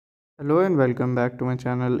Hello and welcome back to my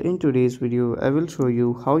channel. In today's video, I will show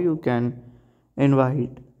you how you can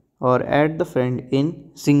invite or add the friend in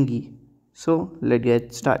Zingy. So let's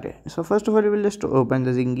get started. So first of all, you will just open the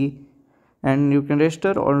Zingy and you can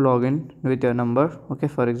register or log in with your number. Okay,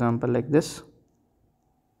 for example, like this.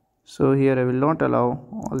 So here I will not allow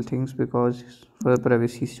all things because for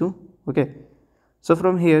privacy issue. Okay. So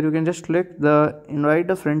from here you can just click the invite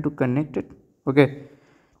a friend to connect it. Okay.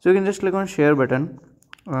 So you can just click on share button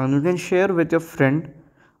and you can share with your friend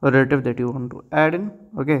or relative that you want to add in.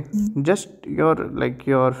 Okay. Just your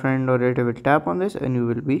friend or relative will tap on this and you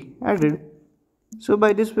will be added. So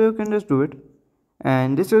by this way you can just do it.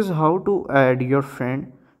 And this is how to add your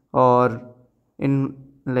friend or in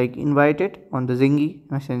invite it on the Zingy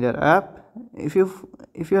Messenger app. If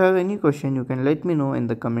you have any question, you can let me know in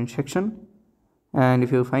the comment section. And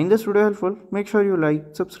if you find this video helpful, make sure you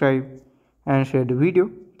like, subscribe and share the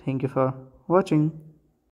video. Thank you for watching.